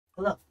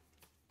Hello,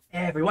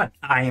 everyone.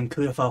 I am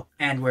KuuDefoe,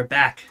 and we're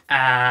back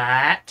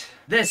at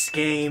this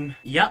game.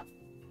 Yup,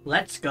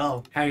 let's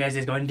go. How are you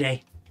guys going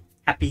today?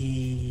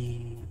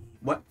 Happy...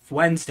 what?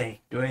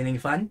 Wednesday. Doing anything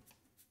fun?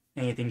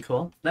 Anything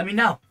cool? Let me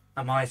know.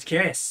 I'm always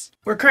curious.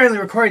 We're currently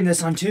recording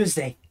this on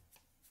Tuesday.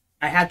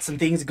 I had some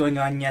things going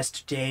on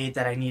yesterday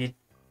that I needed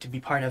to be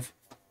part of.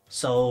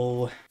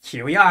 So,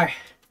 here we are.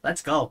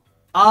 Let's go.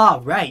 Ah,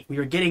 right. We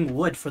were getting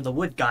wood for the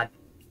wood god.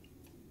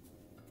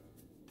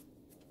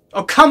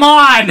 Oh, come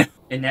on!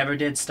 It never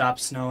did stop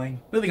snowing.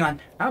 Moving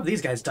on. How have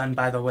these guys done,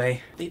 by the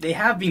way? They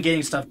have been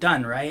getting stuff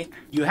done, right?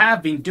 You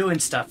have been doing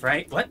stuff,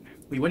 right? What?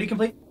 Wait, what do you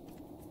complete?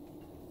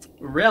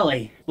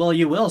 Really? Well,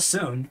 you will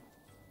soon.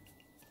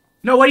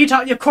 No, what are you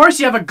talking? Of course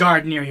you have a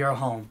garden near your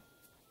home.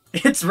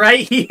 It's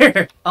right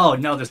here. Oh,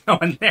 no, there's no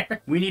one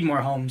there. We need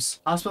more homes.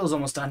 Hospital's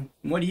almost done.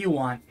 What do you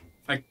want?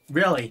 Like,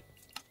 really?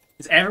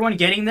 Is everyone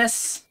getting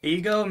this? Here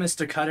you go,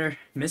 Mr. Cutter.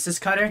 Mrs.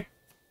 Cutter?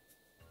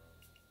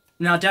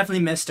 No,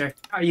 definitely Mr.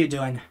 How are you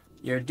doing?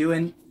 You're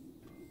doing...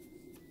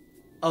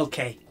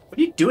 okay. What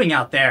are you doing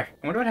out there?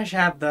 I wonder what I should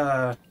have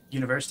the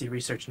university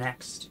research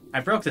next.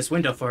 I broke this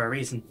window for a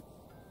reason.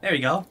 There we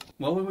go.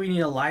 What would we need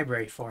a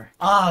library for?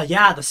 Ah,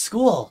 yeah, the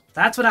school.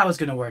 That's what I was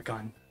gonna work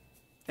on.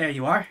 There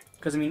you are.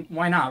 Because, I mean,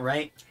 why not,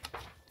 right?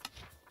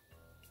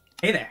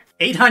 Hey there.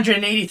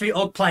 883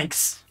 oak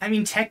planks. I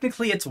mean,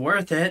 technically it's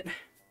worth it.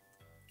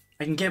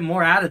 I can get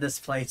more out of this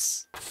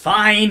place.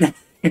 Fine.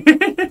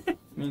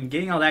 I mean,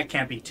 getting all that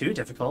can't be too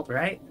difficult,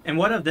 right? And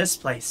what of this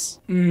place?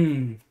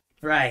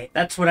 Right.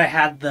 That's what I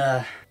had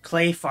the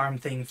clay farm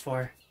thing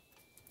for.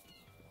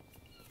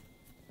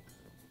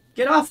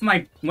 Get off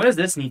my... what does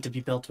this need to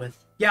be built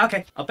with? Yeah,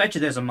 okay. I'll bet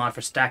you there's a mod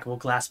for stackable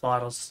glass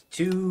bottles.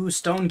 2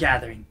 stone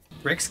gathering.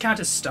 Bricks count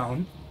as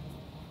stone.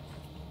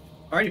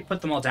 Already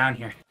put them all down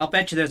here. I'll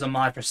bet you there's a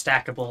mod for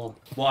stackable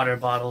water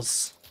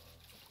bottles.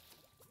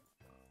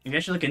 Maybe I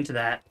should look into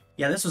that.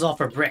 Yeah, this was all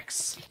for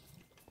bricks.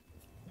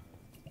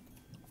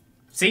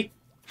 See?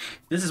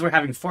 This is where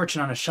having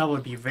fortune on a shovel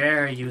would be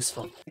very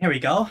useful. Here we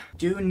go.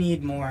 Do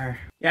need more.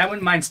 Yeah, I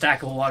wouldn't mind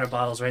stackable water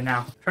bottles right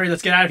now. Hurry,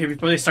 let's get out of here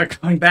before they start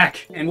going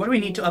back. And what do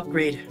we need to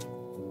upgrade?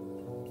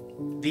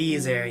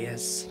 These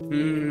areas.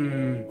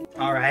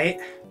 Alright.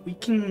 We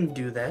can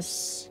do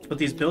this. Put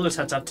these builder's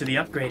huts up to be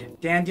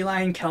upgraded.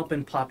 Dandelion, kelp,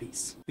 and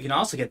poppies. We can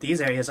also get these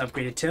areas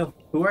upgraded too.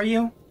 Who are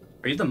you?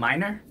 Are you the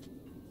miner?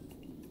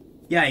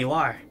 Yeah, you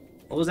are.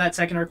 What was that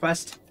second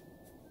request?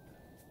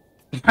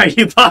 Why are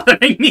you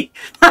bothering me?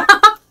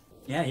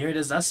 Yeah, here it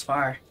is thus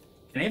far.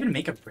 Can I even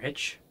make a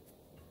bridge?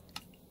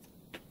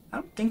 I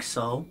don't think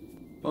so.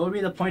 What would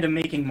be the point of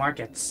making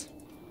markets?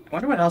 I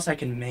wonder what else I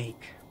can make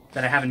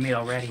that I haven't made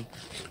already.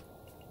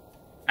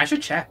 I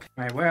should check.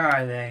 Alright, where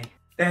are they?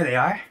 There they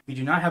are. We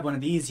do not have one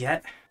of these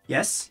yet.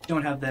 Yes,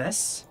 don't have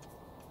this.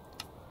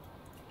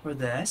 Or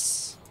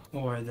this.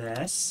 Or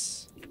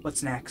this.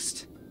 What's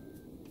next?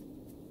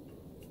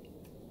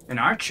 An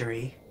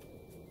archery?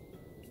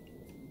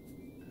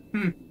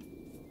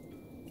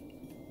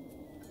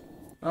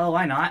 Well,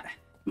 why not?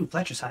 Ooh,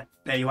 Fletcher's hut.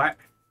 There you are.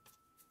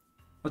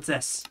 What's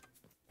this?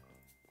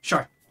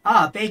 Sure.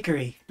 Ah,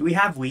 bakery. Do we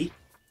have wheat?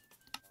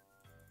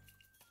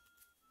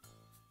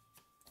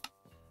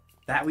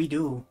 That we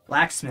do.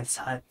 Blacksmith's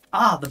hut.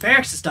 Ah, the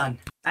barracks is done.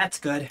 That's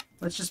good.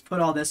 Let's just put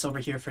all this over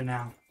here for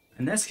now.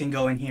 And this can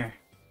go in here.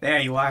 There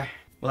you are.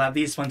 We'll have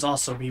these ones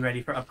also be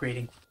ready for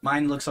upgrading.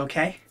 Mine looks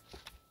okay.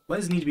 What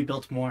does need to be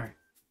built more?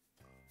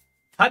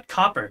 Cut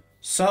copper.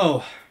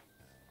 So,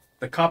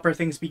 the copper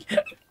things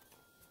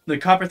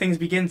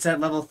begins at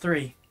level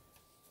 3.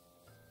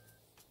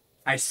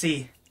 I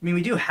see. I mean,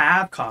 we do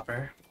have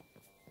copper.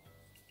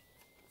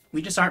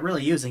 We just aren't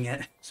really using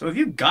it. So have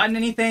you gotten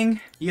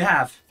anything? You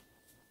have.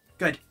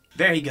 Good.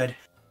 Very good.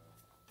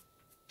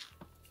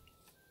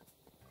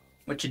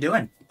 What you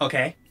doing?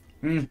 Okay.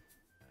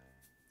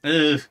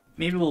 Ugh.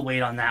 Maybe we'll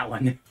wait on that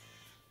one.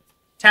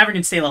 Tavern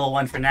can stay level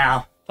 1 for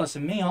now. Plus,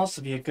 it may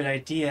also be a good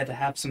idea to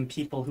have some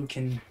people who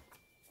can...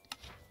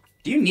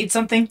 do you need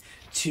something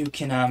to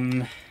Let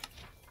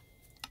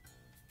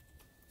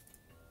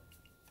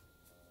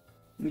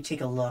me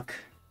take a look.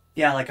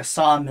 Yeah, like a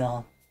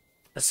sawmill.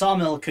 A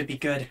sawmill could be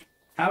good.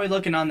 How are we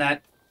looking on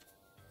that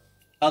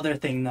other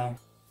thing, though?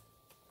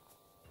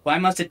 Why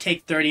must it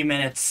take 30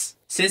 minutes?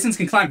 Citizens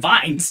can climb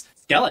vines.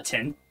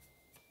 Skeleton?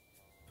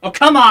 Oh,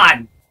 come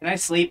on! Can I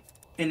sleep?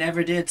 It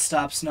never did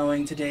stop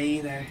snowing today,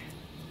 either.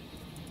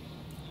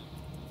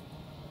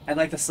 I'd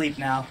like to sleep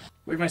now.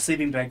 Where'd my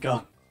sleeping bag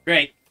go?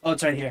 Great. Oh,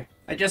 it's right here.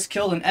 I just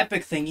killed an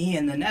epic thingy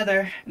in the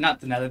nether.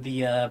 Not the nether,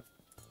 the,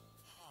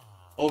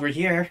 over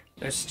here.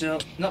 They're still...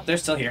 nope, they're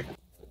still here.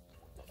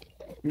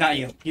 Not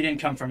you. You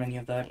didn't come from any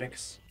of the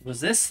epics. It was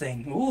this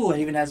thing. Ooh, it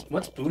even has...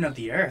 what's Boon of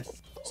the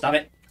Earth? Stop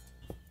it.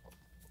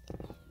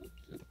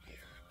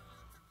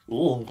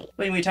 Ooh.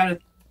 Wait, time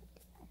to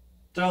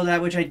throw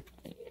that which I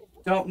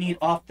don't need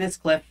off this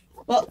cliff.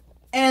 Well,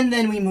 and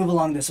then we move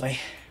along this way.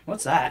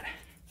 What's that?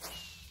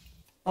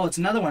 Oh, it's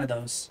another one of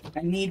those.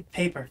 I need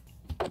paper.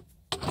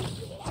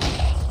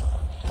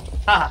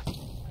 Ha!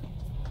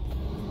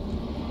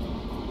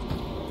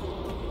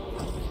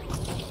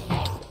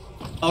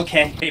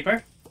 Okay,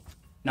 paper?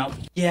 No.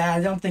 Yeah,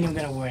 I don't think I'm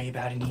gonna worry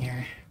about in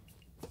here.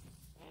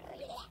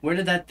 Where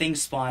did that thing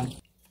spawn?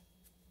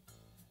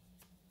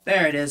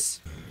 There it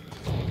is.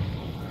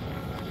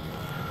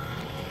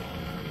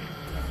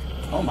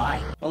 Oh my.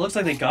 Well, it looks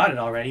like they got it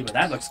already, but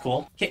that looks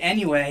cool. Okay,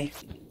 anyway.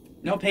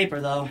 No paper,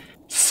 though.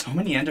 So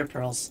many ender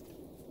pearls.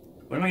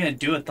 What am I gonna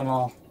do with them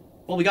all?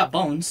 Well, we got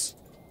bones.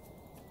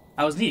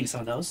 I was needing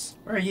some of those.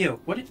 Where are you?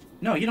 What did...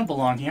 No, you don't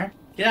belong here.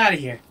 Get out of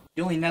here.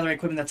 The only nether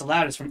equipment that's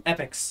allowed is from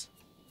epics.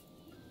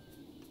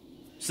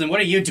 So then what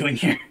are you doing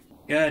here?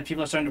 Good,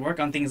 people are starting to work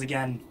on things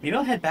again. Maybe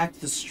I'll head back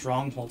to the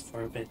stronghold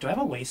for a bit. Do I have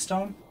a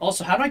waystone?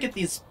 Also, how do I get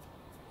these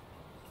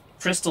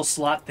crystal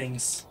slot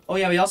things? Oh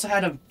yeah, we also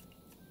had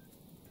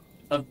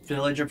a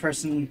villager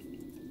person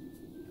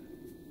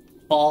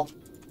fall.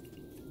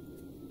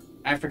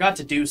 I forgot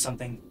to do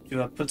something,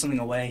 to put something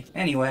away.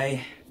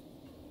 Anyway,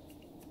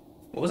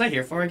 what was I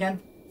here for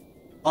again?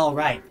 All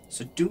right,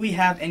 so do we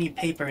have any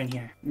paper in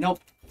here? Nope.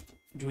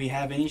 Do we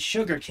have any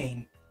sugar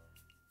cane?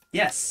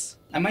 Yes.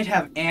 I might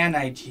have an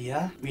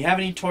idea. Do we have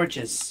any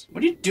torches?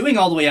 What are you doing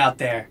all the way out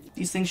there?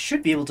 These things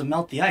should be able to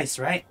melt the ice,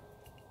 right?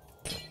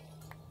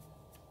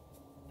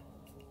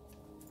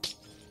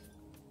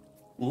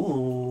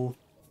 Ooh,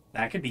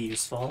 that could be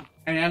useful.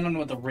 I mean, I don't know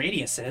what the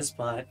radius is,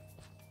 but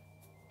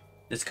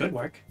this could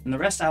work. And the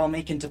rest I will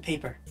make into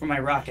paper for my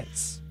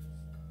rockets.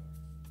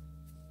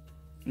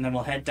 And then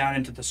we'll head down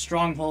into the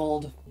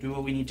stronghold, do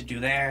what we need to do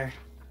there.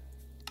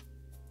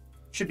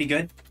 Should be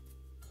good.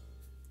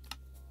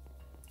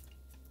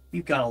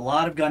 We've got a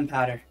lot of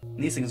gunpowder.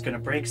 And these things are gonna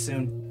break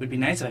soon. It would be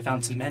nice if I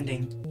found some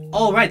mending.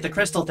 Oh, right, the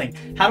crystal thing.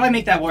 How do I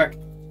make that work?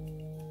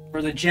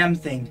 Or the gem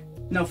thing?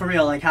 No, for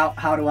real, like,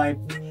 how do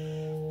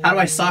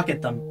I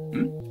socket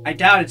them? I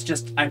doubt it's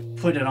just I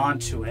put it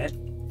onto it.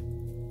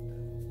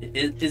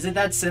 Is it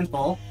that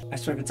simple? I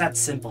swear, if it's that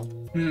simple.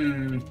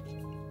 Let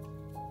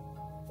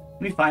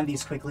me find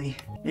these quickly.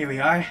 Here we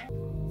are.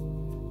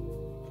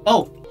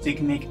 Oh, so you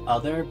can make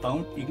other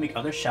you can make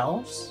other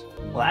shelves?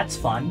 Well, that's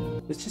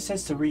fun. This just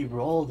says to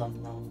re-roll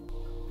them, though.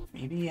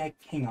 Maybe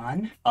hang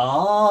on.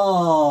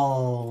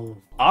 Oh.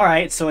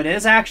 Alright, so it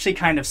is actually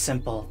kind of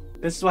simple.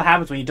 This is what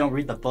happens when you don't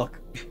read the book.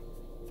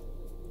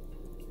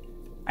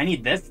 I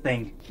need this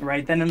thing.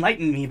 Right, then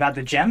enlighten me about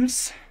the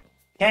gems.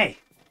 Okay.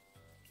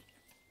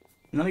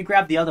 And let me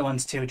grab the other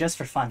ones too, just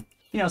for fun.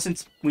 You know,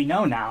 since we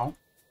know now.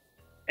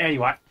 There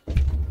you are.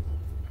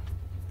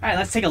 Alright,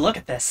 let's take a look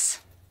at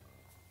this.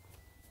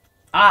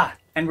 Ah,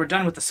 and we're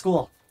done with the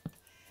school.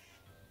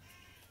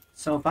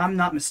 So if I'm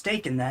not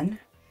mistaken then...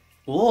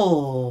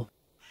 Whoa!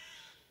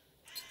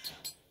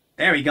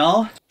 There we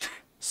go.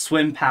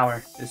 Swim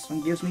power. This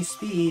one gives me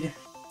speed.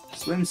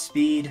 Swim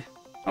speed.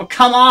 Oh,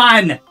 come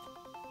on!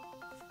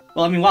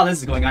 Well, I mean, while this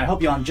is going on, I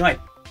hope you all enjoyed.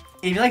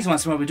 If you like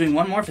this one, we'll be doing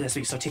one more for this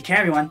week, so take care,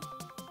 everyone.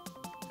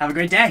 Have a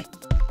great day.